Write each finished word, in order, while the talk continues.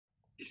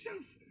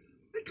yourself.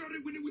 I got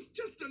it when it was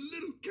just a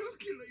little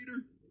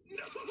calculator.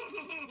 No! I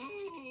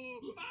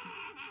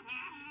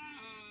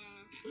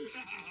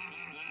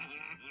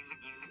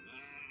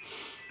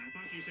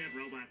thought you said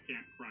robots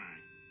can't cry.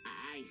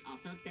 I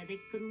also said they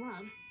couldn't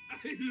love. I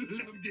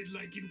loved it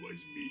like it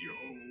was me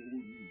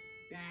own.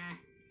 At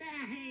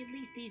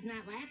least he's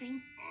not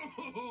laughing.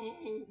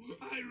 Oh,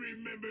 I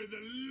remember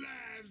the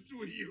laughs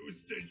we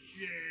used to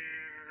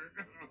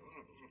share.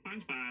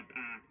 SpongeBob,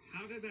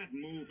 how did that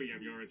movie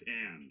of yours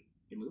end?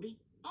 The movie?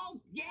 Oh,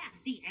 yeah,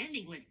 the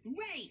ending was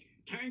great.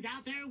 Turns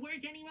out there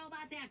weren't any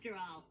robots after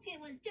all. It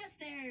was just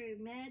their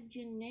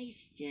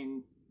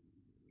imagination.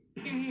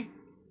 Hey,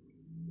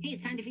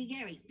 it's time to feed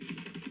Gary.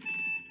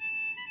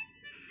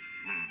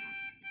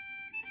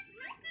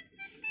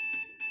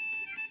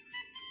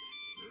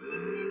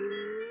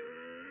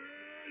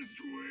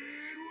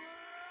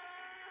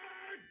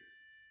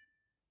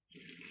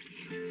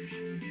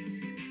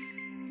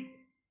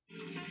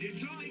 Sit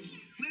tight.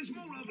 There's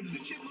more Alvin and the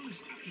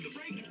Chipmunks after the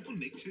break on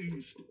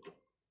Nicktoons.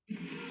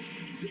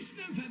 This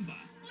November,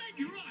 let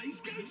your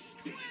eyes go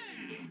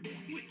square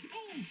with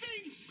all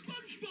things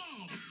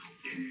SpongeBob.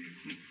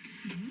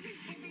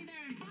 We'll be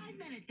there in 5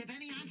 minutes,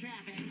 depending on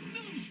traffic.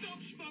 Non-stop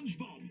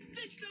SpongeBob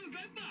this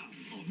November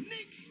on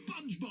Nick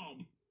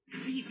SpongeBob.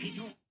 Hey,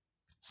 Peter.